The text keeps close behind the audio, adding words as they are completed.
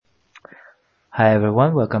Hi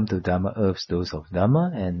everyone, welcome to Dharma Earth's Dose of Dharma,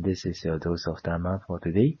 and this is your Dose of Dharma for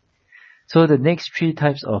today. So the next three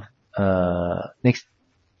types of,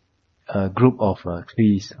 group of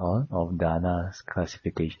trees of Dharma's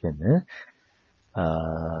classification.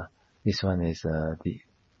 This one is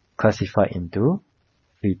classified into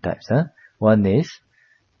three types. One is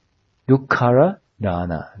Dukkara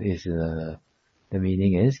Dana. The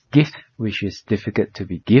meaning is gift which is difficult to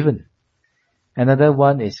be given. Another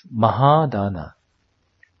one is Mahadana.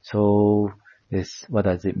 So what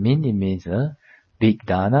does it mean? It means big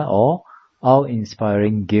dana or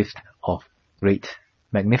awe-inspiring gift of great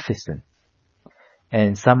magnificence.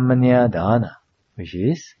 And Samanya Dana, which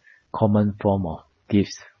is common form of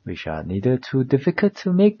gifts which are neither too difficult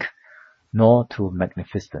to make nor too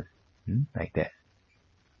magnificent. Like that.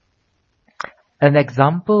 An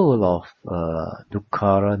example of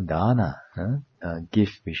Dukkara Dana, a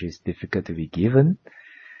gift which is difficult to be given,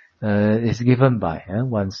 is given by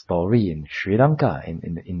one story in Sri Lanka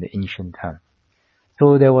in the ancient time.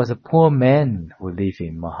 So there was a poor man who lived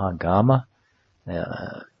in Mahagama,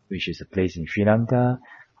 which is a place in Sri Lanka,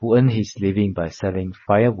 who earned his living by selling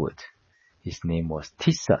firewood. His name was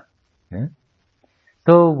Tissa.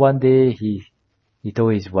 So one day he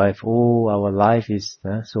told his wife, "Oh, our life is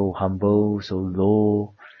so humble, so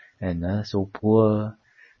low, and so poor."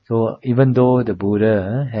 So even though the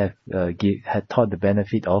Buddha had taught the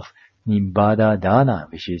benefit of Nibbada Dana,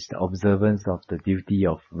 which is the observance of the duty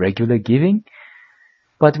of regular giving,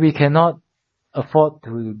 but we cannot afford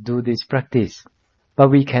to do this practice. But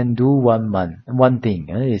we can do one thing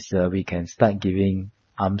is we can start giving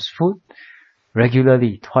alms food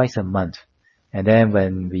regularly twice a month, and then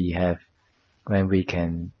when we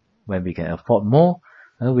can afford more,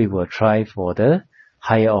 we will try for the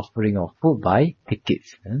higher offering of food by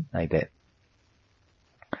tickets, like that.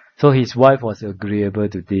 So his wife was agreeable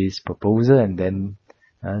to this proposal, and then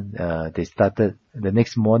the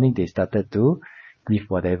next morning they started to give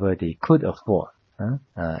whatever they could afford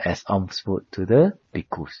as alms food to the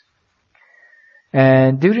bhikkhus.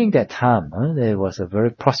 And during that time, there was a very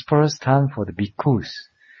prosperous time for the bhikkhus.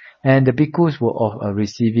 And the bhikkhus were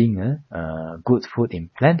receiving good food in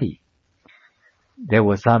plenty. There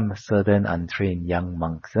were some certain untrained young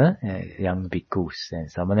monks, young bhikkhus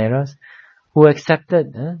and samaneras, who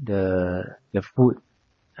accepted the food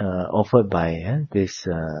offered by this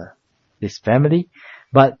family,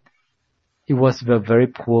 but it was a very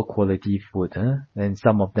poor quality food. And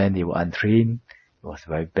some of them, they were untrained. It was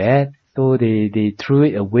very bad, so they threw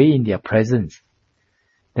it away in their presence.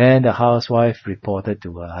 Then the housewife reported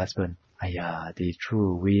to her husband, "Ayah, they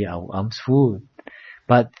threw away our alms food."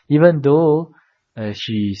 But even though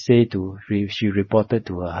she reported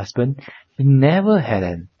to her husband, he never had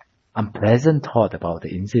an unpleasant thought about the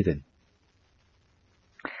incident.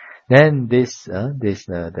 Then the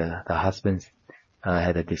husband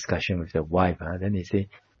had a discussion with the wife. Then he said,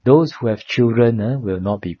 "Those who have children will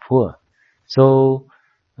not be poor." So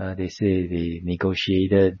they say they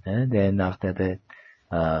negotiated. Then after that,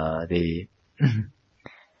 they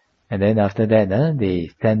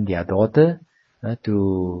sent their daughter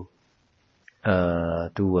to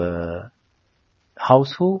a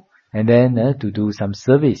household, and then to do some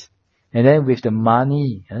service. And then with the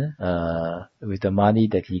money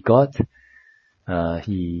that he got,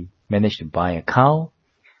 he managed to buy a cow.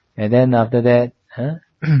 And then after that,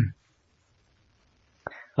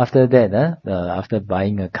 after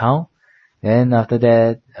buying a cow, then after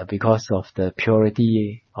that, because of the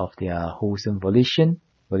purity of their wholesome volition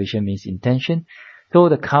means intention, so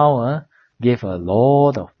the cow gave a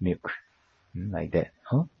lot of milk, like that.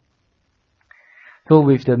 So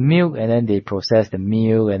with the milk, and then they processed the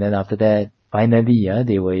milk, and then after that, finally,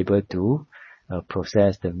 they were able to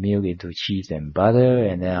process the milk into cheese and butter,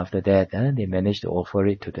 and then after that, they managed to offer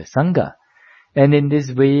it to the Sangha. And in this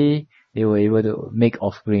way, they were able to make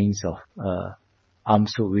offerings of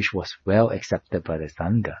alms food, which was well accepted by the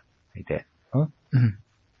Sangha, like that.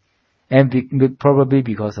 And probably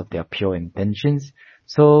because of their pure intentions,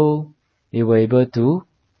 so they were able to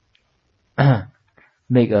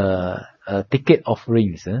make a ticket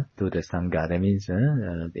offerings to the Sangha. That means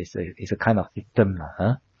it's a kind of system.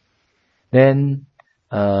 Then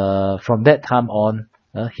from that time on,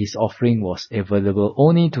 his offering was available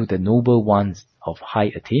only to the noble ones of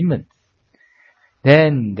high attainment.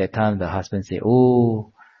 Then that time the husband said,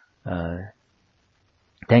 "Oh,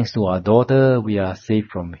 thanks to our daughter, we are safe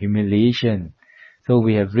from humiliation. So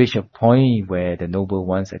we have reached a point where the noble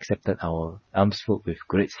ones accepted our alms food with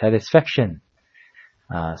great satisfaction."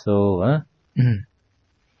 So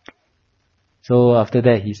after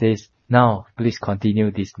that he says, "Now please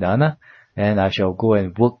continue this dana and I shall go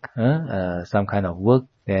and work, some kind of work.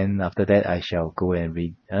 Then after that, I shall go and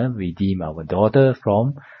redeem our daughter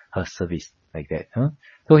from her service, like that.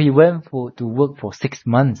 So he went to work for 6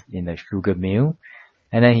 months in a sugar mill,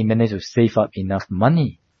 and then he managed to save up enough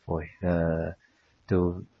money for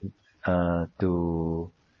to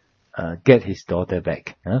get his daughter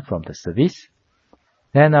back from the service.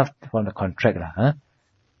 Then from the contract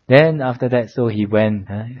Then after that, so he went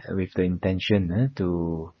with the intention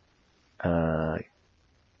to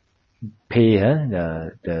pay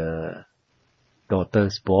the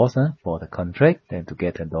daughter's boss for the contract, and to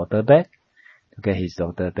get her daughter back, to get his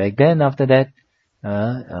daughter back. Then after that,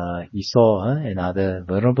 he saw another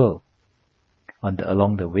vulnerable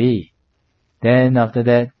along the way. Then after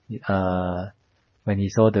that, when he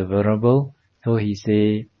saw the vulnerable, so he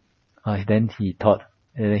say, then he thought,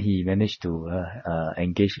 he managed to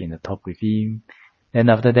engage in a talk with him. Then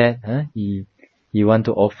after that, he want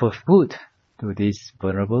to offer food to this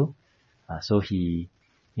vulnerable. So he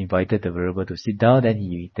invited the vulnerable to sit down. Then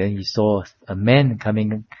he saw a man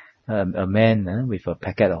coming, with a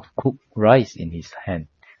packet of cooked rice in his hand.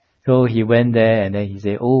 So he went there, and then he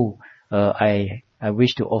said, I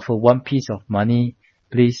wish to offer 1 piece of money.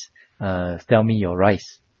 Please sell me your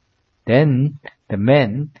rice. Then the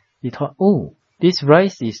man, he thought, this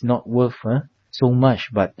rice is not worth so much,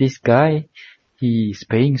 but this guy, he is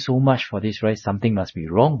paying so much for this rice, something must be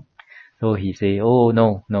wrong. So he say,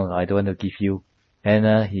 no, I don't want to give you. And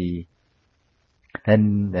the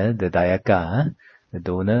Dayaka, the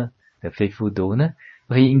donor, the faithful donor,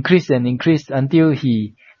 he increased and increased until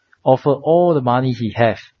he offered all the money he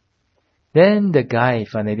have. Then the guy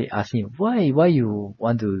finally asked him, why you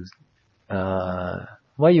want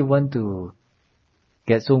to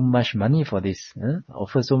get so much money for this,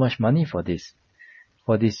 offer so much money for this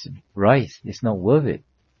rice? It's not worth it.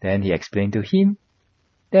 Then he explained to him.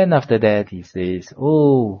 Then after that he says,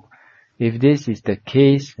 if this is the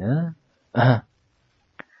case,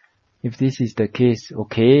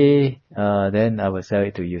 okay, then I will sell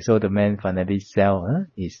it to you. So the man finally sell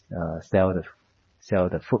the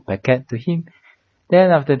food packet to him.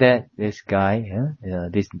 Then after that, this guy,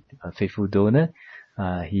 this faithful donor,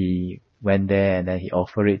 he went there and then he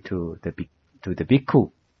offered it to the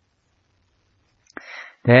bhikkhu.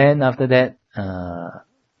 Then after that,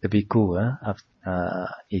 the bhikkhu,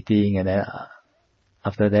 eating, and then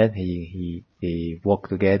after that they walk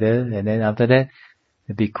together, and then after that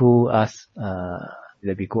the bhikkhu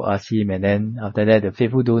asked him, and then after that the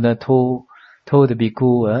faithful donor told the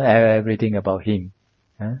bhikkhu everything about him.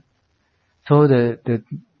 So the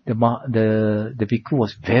bhikkhu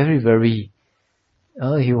was very, very,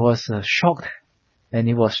 he was shocked, and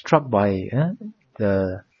he was struck by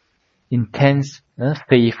the intense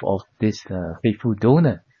faith of this faithful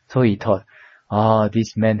donor. So he thought,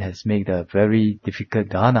 this man has made a very difficult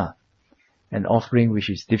dana, an offering which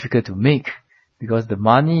is difficult to make, because the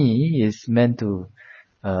money is meant to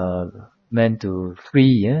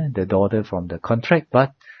free the daughter from the contract,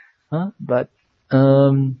 but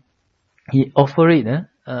he offered it.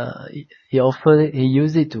 He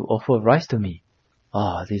used it to offer rice to me.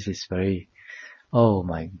 This is very,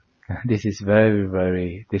 this is very,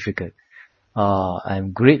 very difficult.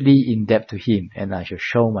 I'm greatly in debt to him, and I shall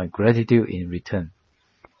show my gratitude in return.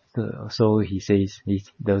 So he says, so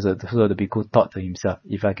the bhikkhu thought to himself,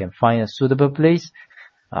 if I can find a suitable place,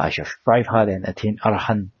 I shall strive hard and attain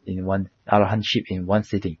arahantship in one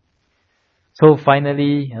sitting. So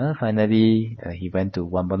finally, he went to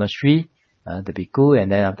one monastery, the bhikkhu,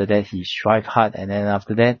 and then after that he strived hard, and then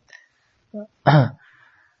after that,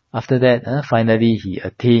 finally he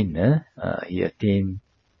attained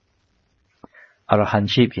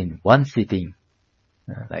arahantship in one sitting,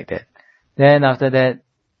 like that. Then after that,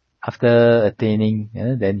 after attaining,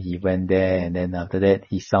 then he went there, and then after that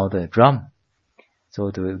he sounded a drum.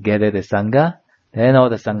 So to gather the sangha, then all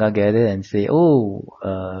the sangha gather and say,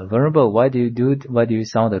 Venerable, why do you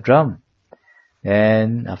sound the drum?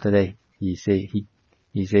 Then after that he says,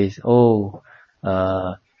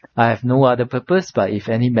 I have no other purpose, but if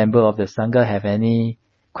any member of the sangha have any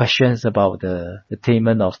questions about the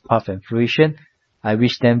attainment of path and fruition, I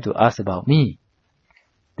wish them to ask about me.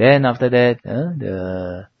 Then after that,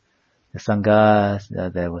 the sangha,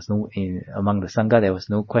 among the sangha there was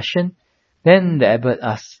no question. Then the abbot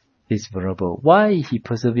asked this venerable why he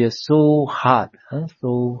persevered so hard,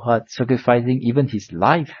 sacrificing even his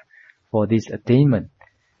life for this attainment.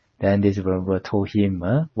 Then this venerable told him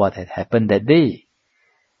what had happened that day.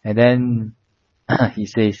 And then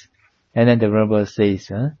the venerable says,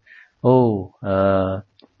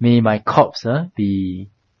 may my corpse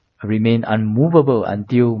remain unmovable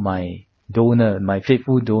until my donor, my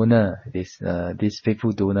faithful donor, this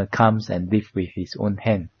faithful donor comes and lives with his own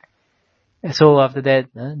hand. So after that,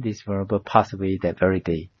 this venerable passed away that very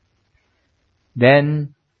day.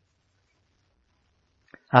 Then,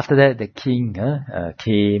 after that, the king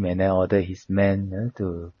came and then ordered his men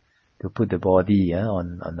to put the body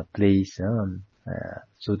on a place, on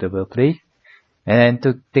suitable place, and then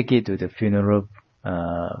to take it to the funeral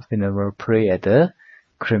prey at the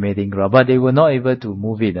cremating ground. But they were not able to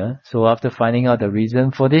move it. So after finding out the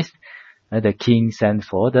reason for this, the king sent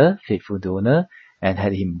for the faithful donor and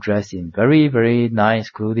had him dressed in very, very nice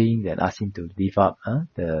clothing, and asked him to lift up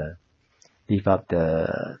the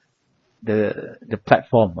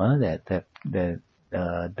platform that the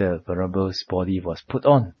venerable's body was put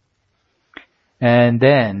on. And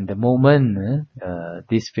then the moment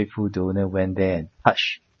this faithful donor went there and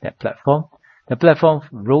touched that platform, the platform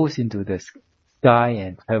rose into the sky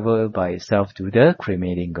and traveled by itself to the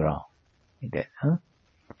cremating ground. Like that,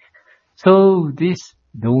 So this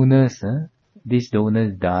donor's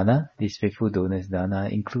dana, this faithful donor's dana,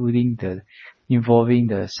 involving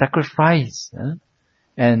the sacrifice,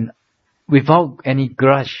 and without any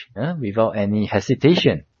grudge, without any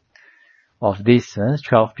hesitation of these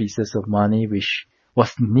 12 pieces of money, which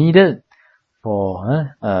was needed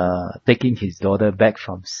for taking his daughter back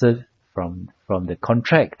from the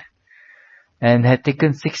contract, and had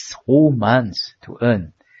taken 6 whole months to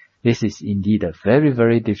earn. This is indeed a very,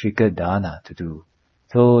 very difficult dana to do.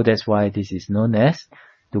 So that's why this is known as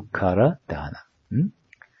Dukkara dana.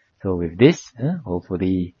 So with this,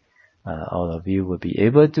 hopefully all of you will be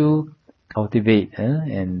able to cultivate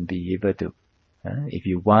and be able to, if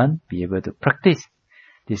you want, be able to practice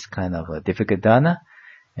this kind of a difficult dana,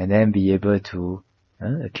 and then be able to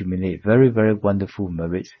accumulate very, very wonderful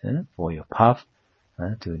merits for your path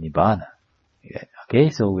to Nibbana.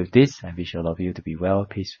 Okay, so with this, I wish all of you to be well,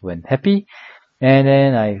 peaceful, and happy. And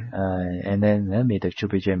then may the True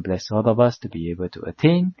Preacher bless all of us to be able to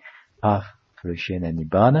attain path, fruition, and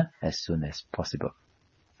Nibbana as soon as possible.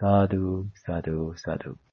 Sadhu, sadhu, sadhu.